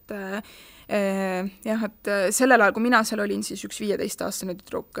neile, et jah, et sellel ajal, kui mina seal olin, siis üks 15-aastane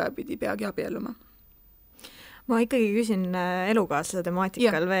tüdruk pidi peagi abielluma. Ma ikkagi küsin elukaaslase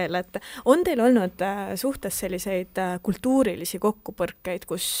temaatikal veel, et on teil olnud suhtes selliseid kultuurilisi kokkupõrkeid,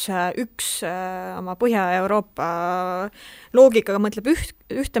 kus üks oma Põhja-Euroopa loogikaga mõtleb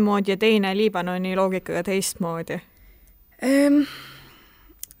ühtemoodi ja teine Liibanoni loogikaga teistmoodi?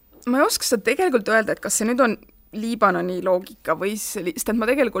 Ma ei oska seda tegelikult öelda, et kas see nüüd on Liibanoni loogika või sest et ma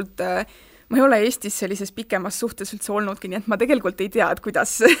tegelikult ma ei ole Eestis sellises pikemas suhtes üldse olnudki, nii et ma tegelikult ei tea, et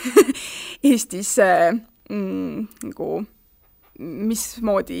kuidas Eestis nagu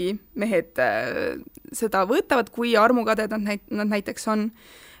mismoodi mehed seda võtavad, kui armukaded nad näiteks on,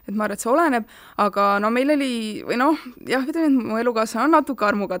 et ma arvan, et see oleneb, aga no meil oli, või noh, jah, ütleme, et mu elukaaslane on natuke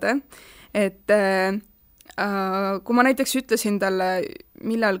armukade, et kui ma näiteks ütlesin talle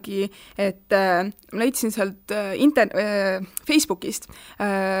millalgi, et leidsin sealt Facebookist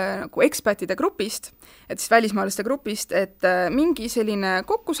nagu ekspertide grupist, et siis välismaalaste grupist, et mingi selline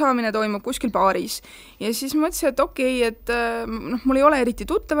kokkusaamine toimub kuskil baaris. Ja siis ma mõtlesin, et okei, et mul ei ole eriti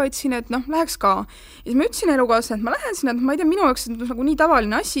tuttavaid siin, et läheks ka. Ja siis ma ütlesin elukaaslasele, et ma lähen sinna, et ma ei tea, minu jaoks on nagu nii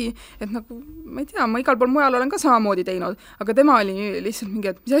tavaline asi, et nagu, ma ei tea, ma igal pool mujal olen ka samamoodi teinud, aga tema oli lihtsalt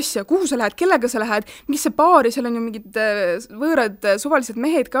mingi, et mis asja, kuhu sa lähed, kellega sa lähed, mingisse baari, seal on ju mingid võõrad suvalised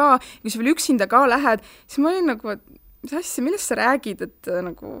mehed ka, kui sa veel üksinda ka lähed, siis ma olin nagu, et mis asja, millest sa räägid, et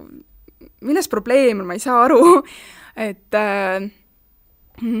nagu milles probleem on, ma ei saa aru, et jah,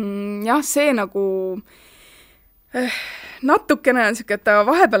 see nagu natukene on siuke, et ta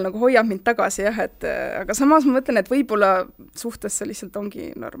vahepeal nagu hoiab mind tagasi, jah, et aga samas ma mõtlen, et võib-olla suhtes see lihtsalt ongi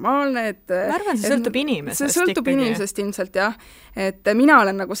normaalne, et ma arvan, see sõltub inimesest. See sõltub inimesest ilmselt, jah. Et mina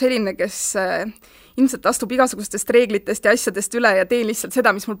olen nagu selline, kes ilmselt astub igasugustest reeglitest ja asjadest üle ja teen lihtsalt seda,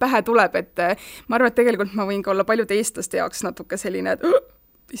 mis mul pähe tuleb, et ma arvan, et tegelikult ma võin ka olla paljude eestlaste jaoks natuke selline, et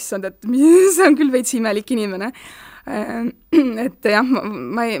issand, et see on küll veits imelik inimene. Et jah,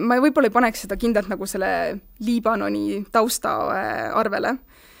 ma võib-olla ei paneks seda kindlalt nagu selle Liibanoni tausta arvele.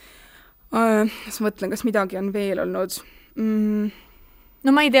 Siis mõtlen, kas midagi on veel olnud. No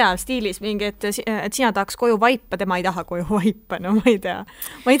ma ei tea, stiilis mingi, et sina tahaks koju vaipa, tema ei taha koju vaipa, no ma ei tea,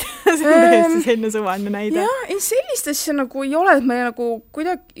 see on täiesti selline suvaline näide. Jah, ei sellist asja nagu ei ole, et me nagu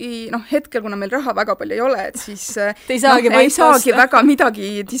kuidagi, hetkel, kuna meil raha väga palju ei ole, et siis ei saagi väga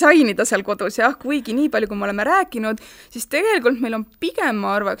midagi disainida seal kodus, jah, kuigi nii palju, kui me oleme rääkinud, siis tegelikult meil on pigem,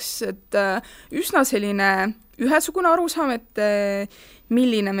 ma arvaks, et üsna selline ühesugune arusaam, et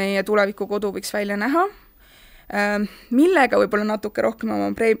milline meie tulevikukodu võiks välja näha. Millega võib-olla natuke rohkem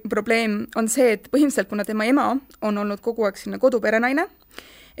oma probleem on see, et põhimõtteliselt, kuna tema ema on olnud kogu aeg selline koduperenaine,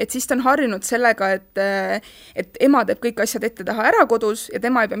 et siis ta on harjunud sellega, et ema teeb kõik asjad ette taha ära kodus ja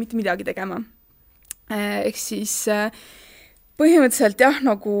tema ei pea mitte midagi tegema. Ehk siis põhimõtteliselt jah,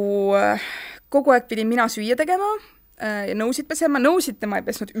 nagu kogu aeg pidin mina süüa tegema ja nõusid pesema, nõusid tema ei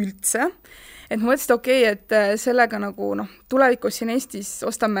pesnud üldse. Et ma mõtlesin, okei, et sellega nagu tulevikus siin Eestis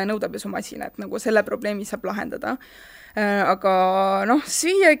ostame nõudepesumasina, et nagu selle probleemi saab lahendada. Aga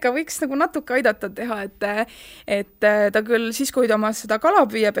süüa ikka võiks nagu natuke aidata teha, et ta küll siis, kui ta oma seda kala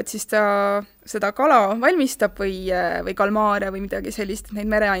püüab, et siis ta seda kala valmistab või kalmaare või midagi sellist, neid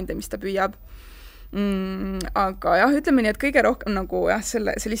mereainde, mis ta püüab. Aga jah, ütleme nii, et kõige rohkem nagu jah,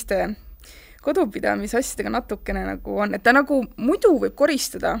 selliste kodupidamise asjadega natukene nagu on, et ta nagu muidu võib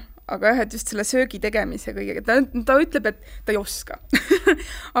koristada, aga jah, et just selle söögi tegemise kõigega, ta ütleb, et ta ei oska.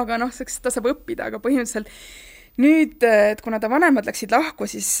 Aga ta saab õppida, aga põhimõtteliselt nüüd, et kuna ta vanemad läksid lahku,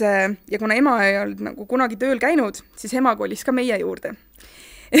 siis ja kuna ema ei olnud nagu kunagi tööl käinud, siis ema kolis ka meie juurde.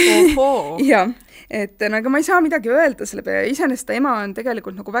 Ja, et aga ma ei saa midagi öelda selle peale, iseenesest ta ema on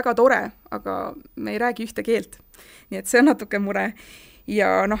tegelikult nagu väga tore, aga me ei räägi ühte keelt. Nii et see on natuke mure.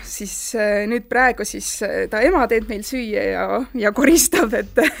 Ja siis nüüd praegu siis ta ema teeb meil süüa ja koristab,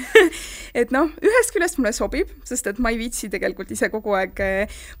 et ühest küljest mulle sobib, sest et ma ei viitsi tegelikult ise kogu aeg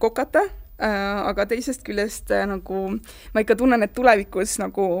kokata, aga teisest küljest nagu ma ikka tunnen, et tulevikus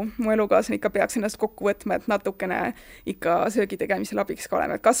nagu mu elukaaslane ikka peaks ennast kokku võtma, et natukene ikka söögi tegemisel abiks ka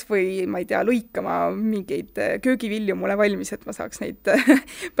olema, et kas või, ma ei tea, lõikama mingeid köögivilju mulle valmis, et ma saaks neid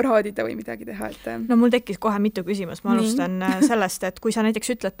praadida või midagi teha. No mul tekkis kohe mitu küsimust, ma alustan sellest, et kui sa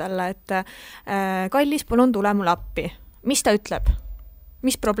näiteks ütled talle, et kallis, palun tule mulle appi, mis ta ütleb?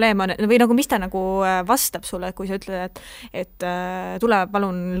 Mis probleem on, või nagu mis ta nagu vastab sulle, kui sa ütled, et tule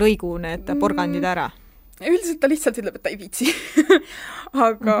palun lõigu need porgandid ära? Üldiselt ta lihtsalt ütleb, et ta ei viitsi.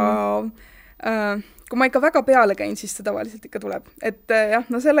 Aga kui ma ikka väga peale käin, siis ta tavaliselt ikka tuleb. Et jah,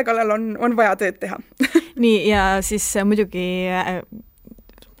 selle kallal on vaja tööd teha. Nii, ja siis muidugi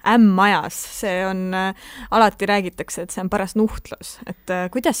ämmajas, see on, alati räägitakse, et see on paras nuhtlus. Et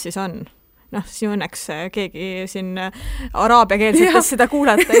kuidas siis on? Sinu õnneks keegi siin araabiakeelsetest seda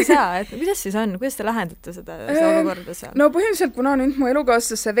kuulata ei saa, et kuidas siis on, kuidas te lahendate seda olukorda seal? No põhimõtteliselt, kuna nüüd mu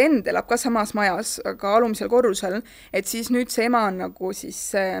elukaaslase vend elab ka samas majas, aga alumisel korrusel, et siis nüüd see ema on nagu siis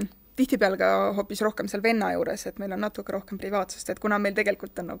tihtipeale ka hoopis rohkem seal venna juures, et meil on natuke rohkem privaatsust, et kuna meil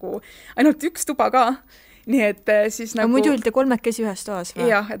tegelikult on nagu ainult üks tuba ka, nii et siis nagu... Muidu olite kolmekesi ühes toas või?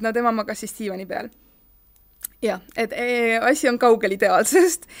 Jah, et tema magas siis diivani peal. Jah, et asi on kaugel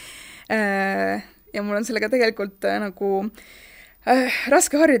ideaalsest. Ja mul on sellega tegelikult nagu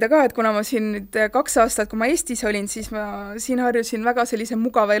raske harjuda ka, et kuna ma siin nüüd 2 aastat, kui ma Eestis olin, siis ma siin harjusin väga sellise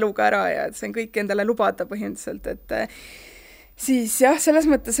mugava eluga ära ja et sain kõik endale lubada põhimõtteliselt, et siis jah, selles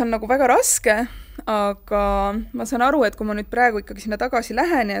mõttes on nagu väga raske, aga ma saan aru, et kui ma nüüd praegu ikkagi sinna tagasi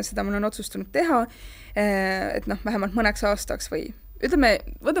lähen ja seda ma olen otsustanud teha, et noh, vähemalt mõneks aastaks või ütleme,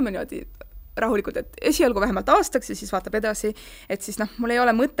 võtame niimoodi rahulikult, et esialgu vähemalt aastaks ja siis vaatab edasi, et siis noh, mul ei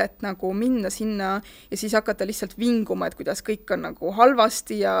ole mõtet nagu minna sinna ja siis hakata lihtsalt vinguma, et kuidas kõik on nagu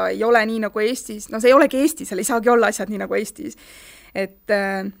halvasti ja ei ole nii nagu Eestis, no see ei olegi Eestis, seal ei saagi olla asjad nii nagu Eestis. Et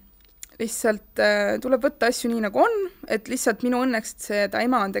lihtsalt tuleb võtta asju nii nagu on, et lihtsalt minu õnneks seda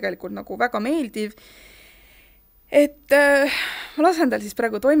ema on tegelikult nagu väga meeldiv. Et ma lasen tal siis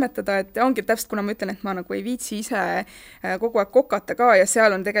praegu toimetada, et ongi täpselt, kuna ma ütlen, et ma nagu ei viitsi ise kogu aeg kokata ka ja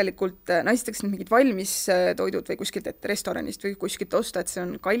seal on tegelikult esiteks mingid valmis toidud või kuskilt restoranist või kuskilt osta, et see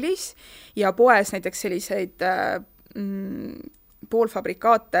on kallis ja poes näiteks selliseid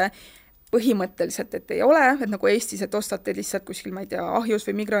poolfabrikaate põhimõtteliselt, et ei ole, et nagu Eestis, et ostate lihtsalt kuskil, ma ei tea, ahjus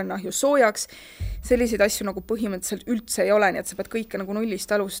või mikroonaahjus soojaks, selliseid asju nagu põhimõtteliselt üldse ei ole, nii et sa pead kõike nagu nullist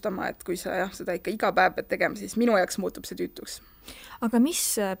alustama, et kui sa seda ikka iga päev pead tegema, siis minu jaoks muutub see tüütuks. Aga mis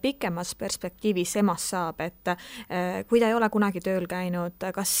pikemas perspektiivis emast saab, et kui ta ei ole kunagi tööl käinud,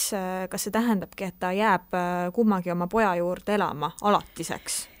 kas see tähendabki, et ta jääb kummagi oma poja juurde elama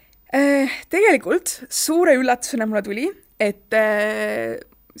alatiseks? Tegelikult suure üllatusena mulle tuli, et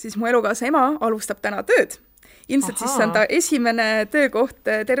siis mu elukaasa ema alustab täna tööd. Ilmselt siis on ta esimene töökoht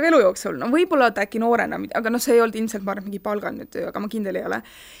terve elu jooksul. No võib-olla ta äkki noorena, aga see ei olnud ilmselt, ma arvan, mingi palgal nüüd töö, aga ma kindel ei ole.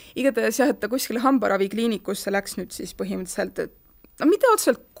 Igatahes jah, et ta kuskile hambaravikliinikusse läks nüüd siis põhimõtteliselt, et mitte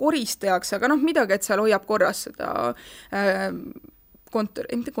otseselt koristajaks, aga midagi, et seal hoiab korras seda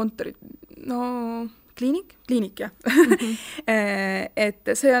kliinik jah. Et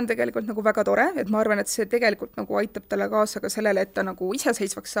see on tegelikult nagu väga tore, et ma arvan, et see tegelikult nagu aitab talle kaasa ka sellele, et ta nagu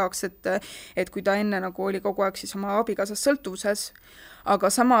iseseisvaks saaks, et kui ta enne nagu oli kogu aeg siis oma abikaasast sõltuvuses, aga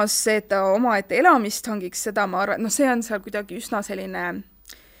samas see, et ta omaette elamist hangiks, seda ma arvan, see on seal kuidagi üsna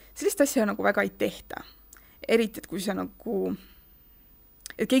sellist asja nagu väga ei tehta. Eriti, et kui see nagu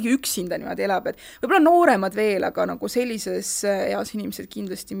et keegi üksinda niimoodi elab, et võib-olla nooremad veel, aga nagu sellises eas inimesed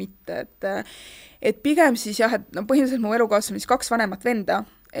kindlasti mitte, et pigem siis jah, et põhimõtteliselt mu elukaaslasel on 2 vanemat venda,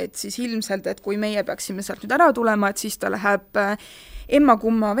 et siis ilmselt, et kui meie peaksime sealt nüüd ära tulema, et siis ta läheb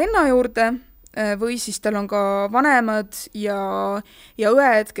emma-kumma venna juurde või siis tal on ka vanemad ja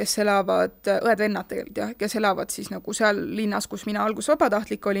õed, kes elavad, õed-vennad tegelikult jah, kes elavad siis nagu seal linnas, kus mina algus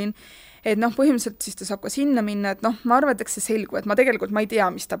vabatahtlik olin, et põhimõtteliselt siis ta saab ka sinna minna, et ma arvan, et eks see selgu, et ma ei tea,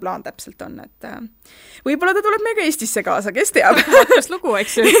 mis ta plaan täpselt on, et võib-olla ta tuleb meiega Eestisse kaasa, kes teab. Kas lugu,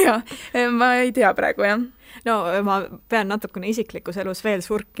 eks ju? jah, ma ei tea praegu, jah. No ma pean natukene isiklikus elus veel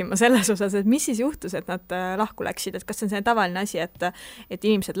surkima selles osas, et mis siis juhtus, et nad lahku läksid, et kas see on tavaline asi, et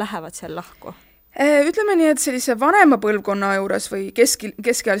inimesed lähevad seal lahku? Ütleme nii, et sellise vanema põlvkonna juures või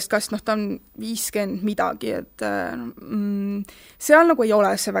keskealist kast, ta on 50 midagi, et seal nagu ei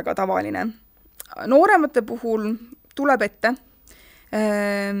ole see väga tavaline. Nooremate puhul tuleb ette,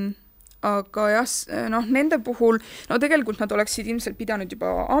 aga jah, nende puhul, tegelikult nad oleksid ilmselt pidanud juba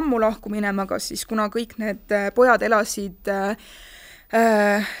ammu lahku minema, aga siis kuna kõik need pojad elasid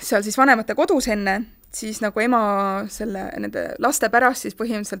seal siis vanemate kodus enne, siis nagu ema nende laste pärast siis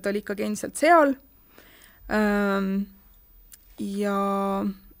põhimõtteliselt oli ikkagi endiselt seal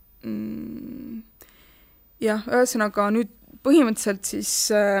jah, ühesõnaga nüüd põhimõtteliselt siis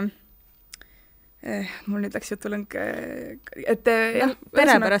mul nüüd läks jutulõng, et jah,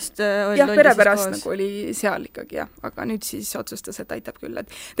 pere pärast nagu oli seal ikkagi jah, aga nüüd siis otsustas, et aitab küll, et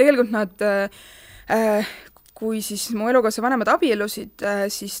tegelikult nad kui siis mu elukaasa vanemad abielusid,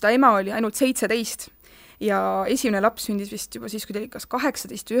 siis ta ema oli ainult 17 ja esimene laps sündis vist juba siis, kui ta oli kas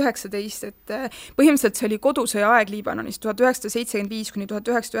 18 või 19, et põhimõtteliselt see oli kodusõja aeg Liibanonis, 1975 kuni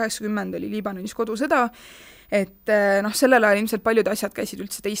 1990 oli Liibanonis kodusõda, et sellel ajal ilmselt paljud asjad käisid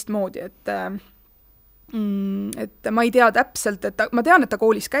üldse teistmoodi, et ma ei tea täpselt, et ma tean, et ta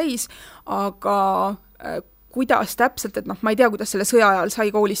koolis käis, aga kuidas täpselt, et ma ei tea, kuidas selle sõja ajal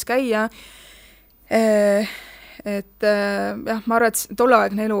sai koolis käia, et jah, ma arvan, et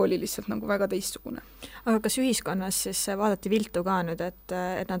tolleaegne elu oli lihtsalt nagu väga teistsugune. Aga kas ühiskonnas siis vaadati viltu ka nüüd, et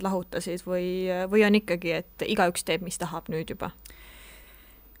nad lahutasid või on ikkagi, et igaüks teeb, mis tahab nüüd juba?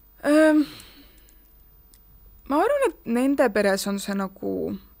 Ma arvan, et nende peres on see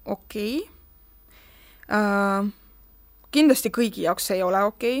nagu okei. Kindlasti kõigi jaoks ei ole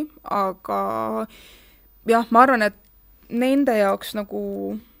okei, aga jah, ma arvan, et nende jaoks nagu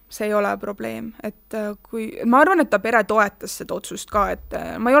see ei ole probleem, et ma arvan, et ta pere toetas seda otsust ka, et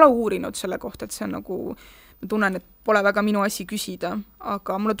ma ei ole uurinud selle kohta, et see on nagu ma tunnen, et pole väga minu asi küsida,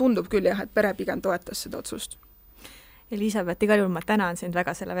 aga mulle tundub küll jah, et pere pigem toetas seda otsust. Elisabeth, igal juhul ma tänan sind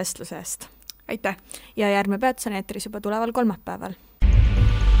väga selle vestluse eest. Aitäh! Ja Järgmine peatus on eetris juba tuleval kolmapäeval.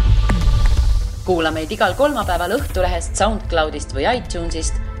 Kuula meid igal kolmapäeval Õhtulehest, SoundCloudist või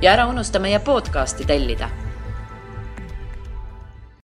iTunesist ja ära unusta meie podcasti tellida.